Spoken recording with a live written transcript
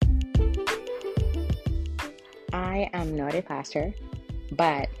I am not a pastor,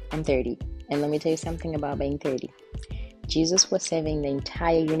 but I'm 30. And let me tell you something about being 30. Jesus was saving the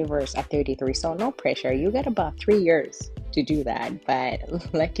entire universe at 33, so no pressure. You got about 3 years to do that.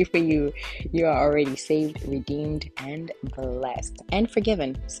 But lucky for you, you are already saved, redeemed, and blessed and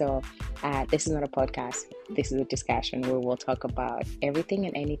forgiven. So, this is not a podcast. This is a discussion where we'll talk about everything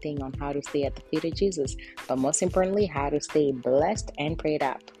and anything on how to stay at the feet of Jesus, but most importantly, how to stay blessed and prayed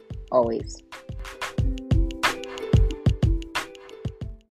up always.